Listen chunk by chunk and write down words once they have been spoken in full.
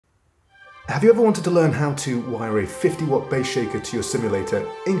Have you ever wanted to learn how to wire a 50-watt bass shaker to your simulator,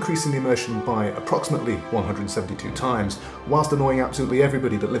 increasing the immersion by approximately 172 times, whilst annoying absolutely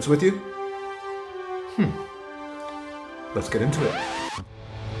everybody that lives with you? Let's get into it.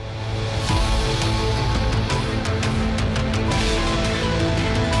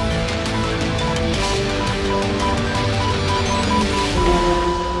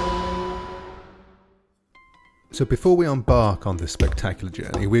 So before we embark on this spectacular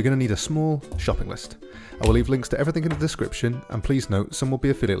journey, we're going to need a small shopping list. I will leave links to everything in the description, and please note some will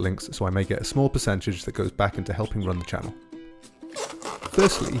be affiliate links, so I may get a small percentage that goes back into helping run the channel.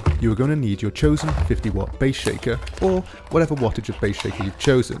 Firstly, you are going to need your chosen 50-watt bass shaker, or whatever wattage of bass shaker you've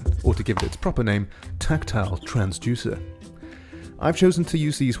chosen, or to give it its proper name, tactile transducer. I've chosen to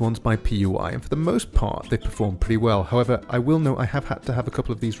use these ones by PUI, and for the most part they perform pretty well. However, I will note I have had to have a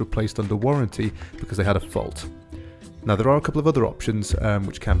couple of these replaced under warranty because they had a fault. Now there are a couple of other options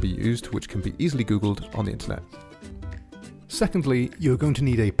which can be used, which can be easily googled on the internet. Secondly, you're going to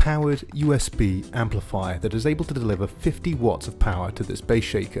need a powered USB amplifier that is able to deliver 50 watts of power to this bass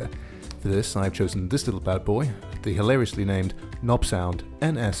shaker. For this I've chosen this little bad boy, the hilariously named Knobsound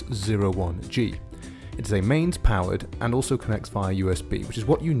NS01G. It is a mains powered and also connects via USB, which is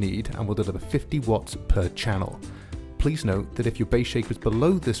what you need and will deliver 50 watts per channel. Please note that if your bass shaker is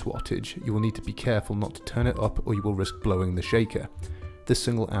below this wattage, you will need to be careful not to turn it up or you will risk blowing the shaker. This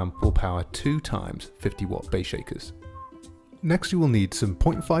single amp will power 2 times 50 watt bass shakers. Next you will need some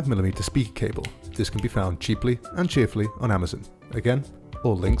 0.5mm speaker cable. This can be found cheaply and cheerfully on Amazon. Again,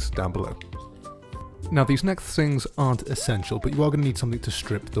 all links down below. Now these next things aren't essential, but you are going to need something to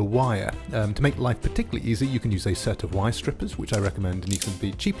strip the wire. To make life particularly easy, you can use a set of wire strippers, which I recommend, and you can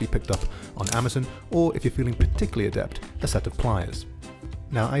be cheaply picked up on Amazon, or if you're feeling particularly adept, a set of pliers.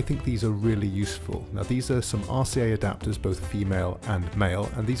 Now I think these are really useful. Now these are some RCA adapters, both female and male,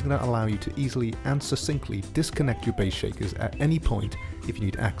 and these are going to allow you to easily and succinctly disconnect your bass shakers at any point if you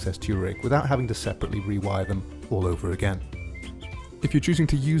need access to your rig, without having to separately rewire them all over again. If you're choosing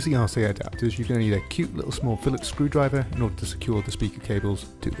to use the RCA adapters, you're going to need a cute little small Phillips screwdriver in order to secure the speaker cables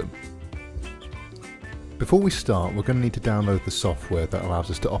to them. Before we start, we're going to need to download the software that allows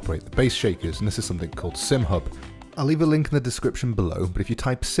us to operate the bass shakers, and this is something called SimHub. I'll leave a link in the description below, but if you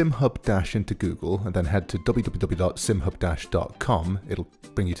type SimHub- into Google and then head to www.simhub-.com, it'll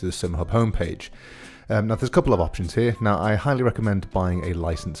bring you to the SimHub homepage. Now there's a couple of options here. Now I highly recommend buying a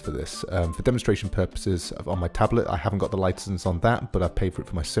license for this. For demonstration purposes on my tablet, I haven't got the license on that, but I've paid for it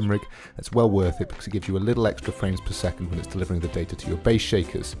for my sim rig. It's well worth it because it gives you a little extra frames per second when it's delivering the data to your bass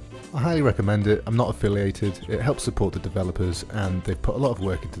shakers. I highly recommend it. I'm not affiliated. It helps support the developers, and they've put a lot of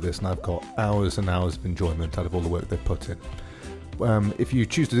work into this, and I've got hours and hours of enjoyment out of all the work they've put in. If you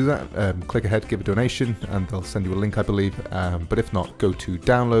choose to do that, click ahead, give a donation, and they'll send you a link, I believe. But if not, go to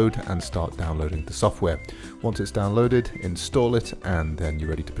download and start downloading the software. Once it's downloaded, install it, and then you're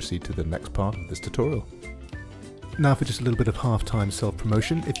ready to proceed to the next part of this tutorial. Now for just a little bit of half-time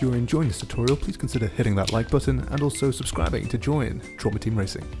self-promotion. If you're enjoying this tutorial, please consider hitting that like button and also subscribing to join Trauma Team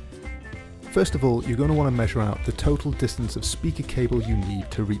Racing. First of all, you're going to want to measure out the total distance of speaker cable you need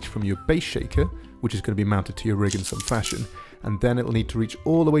to reach from your bass shaker, which is going to be mounted to your rig in some fashion, and then it'll need to reach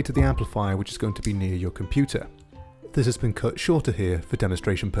all the way to the amplifier, which is going to be near your computer. This has been cut shorter here for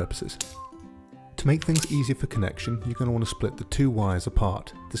demonstration purposes. To make things easier for connection, you're going to want to split the 2 wires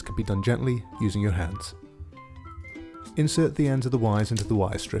apart. This can be done gently using your hands. Insert the ends of the wires into the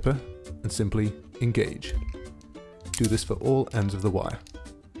wire stripper and simply engage. Do this for all ends of the wire.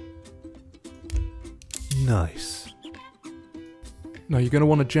 Nice. Now you're going to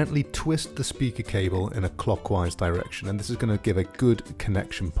want to gently twist the speaker cable in a clockwise direction, and this is going to give a good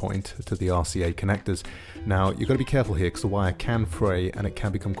connection point to the RCA connectors. Now you've got to be careful here because the wire can fray and it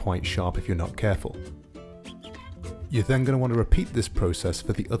can become quite sharp if you're not careful. You're then going to want to repeat this process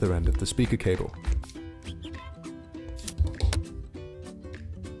for the other end of the speaker cable.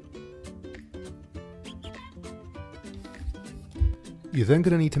 You're then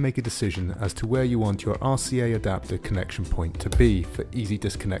going to need to make a decision as to where you want your RCA adapter connection point to be for easy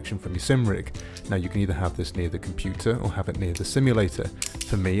disconnection from your sim rig. Now you can either have this near the computer or have it near the simulator.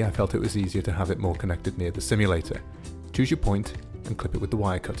 For me, I felt it was easier to have it more connected near the simulator. Choose your point and clip it with the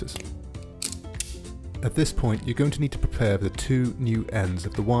wire cutters. At this point, you're going to need to prepare the 2 new ends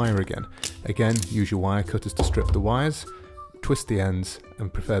of the wire again. Again, use your wire cutters to strip the wires, twist the ends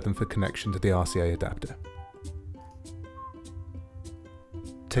and prepare them for connection to the RCA adapter.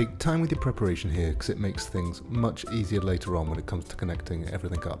 Take time with your preparation here because it makes things much easier later on when it comes to connecting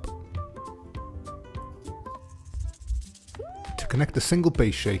everything up. To connect a single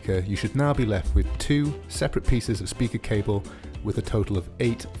bass shaker, you should now be left with 2 separate pieces of speaker cable with a total of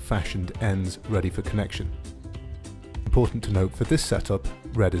 8 fashioned ends ready for connection. Important to note, for this setup,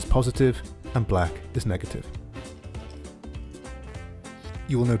 red is positive and black is negative.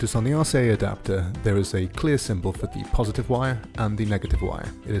 You will notice on the RCA adapter there is a clear symbol for the positive wire and the negative wire.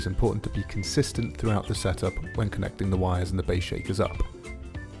 It is important to be consistent throughout the setup when connecting the wires and the base shakers up.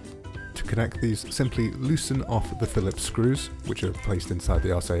 To connect these, simply loosen off the Phillips screws, which are placed inside the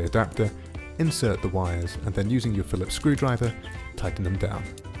RCA adapter, insert the wires, and then using your Phillips screwdriver, tighten them down.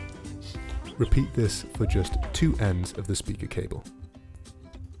 Repeat this for just 2 ends of the speaker cable.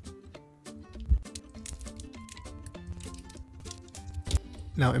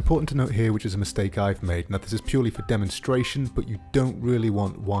 Now, important to note here, which is a mistake I've made, now this is purely for demonstration, but you don't really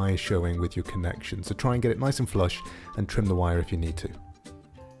want wire showing with your connection, so try and get it nice and flush and trim the wire if you need to.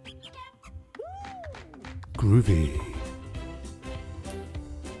 Groovy.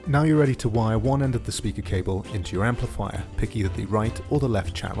 Now you're ready to wire one end of the speaker cable into your amplifier. Pick either the right or the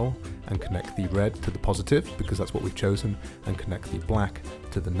left channel and connect the red to the positive, because that's what we've chosen, and connect the black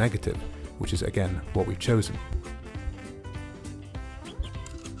to the negative, which is again what we've chosen.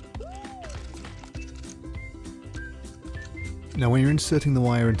 Now when you're inserting the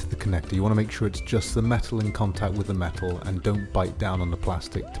wire into the connector, you want to make sure it's just the metal in contact with the metal and don't bite down on the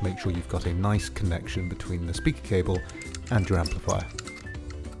plastic to make sure you've got a nice connection between the speaker cable and your amplifier.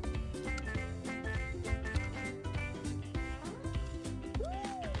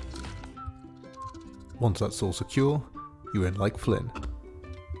 Once that's all secure, you're in like Flynn.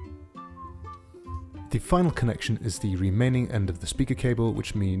 The final connection is the remaining end of the speaker cable,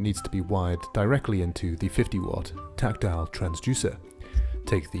 which needs to be wired directly into the 50-watt tactile transducer.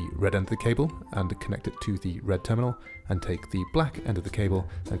 Take the red end of the cable and connect it to the red terminal, and take the black end of the cable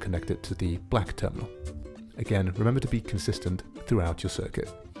and connect it to the black terminal. Again, remember to be consistent throughout your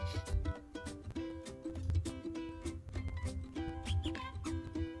circuit.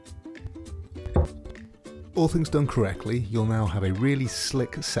 All things done correctly, you'll now have a really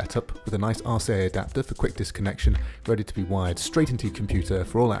slick setup with a nice RCA adapter for quick disconnection, ready to be wired straight into your computer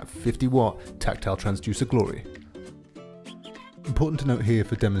for all that 50-watt tactile transducer glory. Important to note here,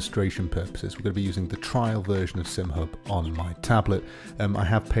 for demonstration purposes, we're going to be using the trial version of SimHub on my tablet. I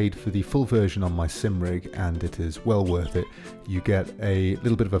have paid for the full version on my sim rig, and it is well worth it. You get a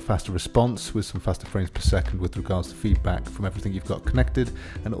little bit of a faster response with some faster frames per second with regards to feedback from everything you've got connected,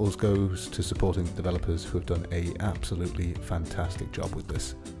 and it also goes to supporting developers who have done an absolutely fantastic job with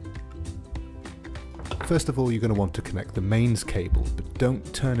this. First of all, you're going to want to connect the mains cable, but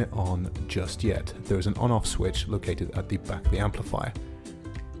don't turn it on just yet. There is an on-off switch located at the back of the amplifier.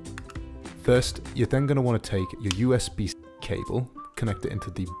 First, you're then going to want to take your USB cable, connect it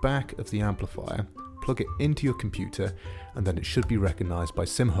into the back of the amplifier, plug it into your computer, and then it should be recognized by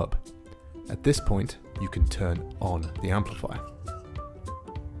SimHub. At this point, you can turn on the amplifier.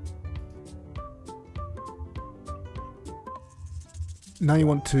 Now you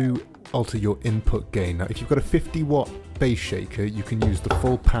want to alter your input gain. Now if you've got a 50-watt bass shaker, you can use the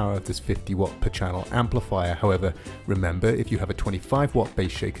full power of this 50-watt per channel amplifier. However, remember, if you have a 25-watt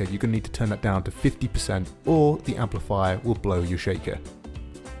bass shaker, you're going to need to turn that down to 50% or the amplifier will blow your shaker.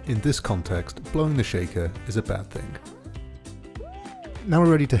 In this context, blowing the shaker is a bad thing. Now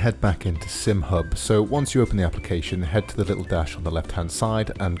we're ready to head back into SimHub, so once you open the application, head to the little dash on the left hand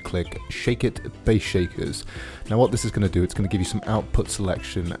side and click Shake It Bass Shakers. Now what this is going to do, it's going to give you some output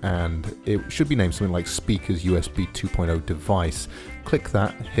selection, and it should be named something like Speakers USB 2.0 Device. Click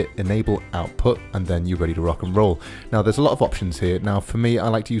that, hit Enable Output, and then you're ready to rock and roll. Now there's a lot of options here. Now for me, I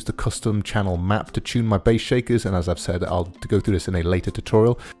like to use the custom channel map to tune my bass shakers, and as I've said, I'll go through this in a later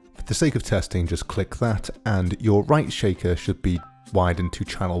tutorial. For the sake of testing, just click that, and your right shaker should be wired into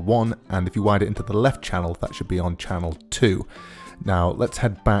channel 1, and if you wired it into the left channel, that should be on channel 2. Now let's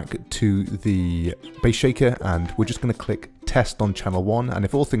head back to the bass shaker, and we're just going to click test on channel 1, and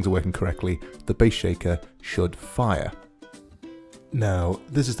if all things are working correctly, the bass shaker should fire. Now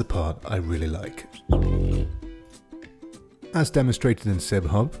this is the part I really like. As demonstrated in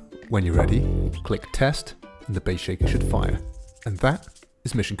SimHub, when you're ready, click test and the bass shaker should fire. And that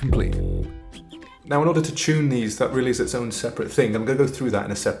is mission complete. Now in order to tune these, that really is its own separate thing. I'm going to go through that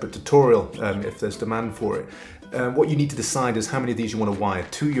in a separate tutorial if there's demand for it. What you need to decide is how many of these you want to wire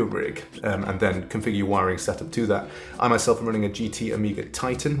to your rig, and then configure your wiring setup to that. I myself am running a GT Amiga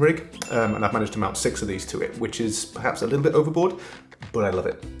Titan rig, and I've managed to mount 6 of these to it, which is perhaps a little bit overboard, but I love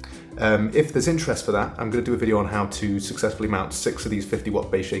it. If there's interest for that, I'm going to do a video on how to successfully mount 6 of these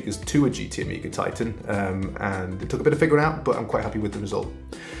 50-watt bass shakers to a GT Amiga Titan, and it took a bit of figuring out, but I'm quite happy with the result.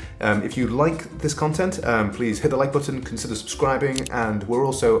 If you like this content, please hit the like button, consider subscribing, and we're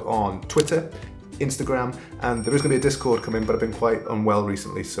also on Twitter, Instagram, and there is going to be a Discord coming, but I've been quite unwell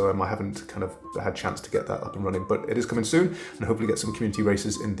recently, so I haven't kind of had a chance to get that up and running, but it is coming soon, and hopefully get some community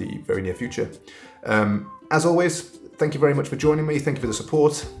races in the very near future. As always, thank you very much for joining me. Thank you for the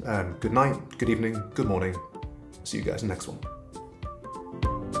support. Good night, good evening, good morning. See you guys in the next one.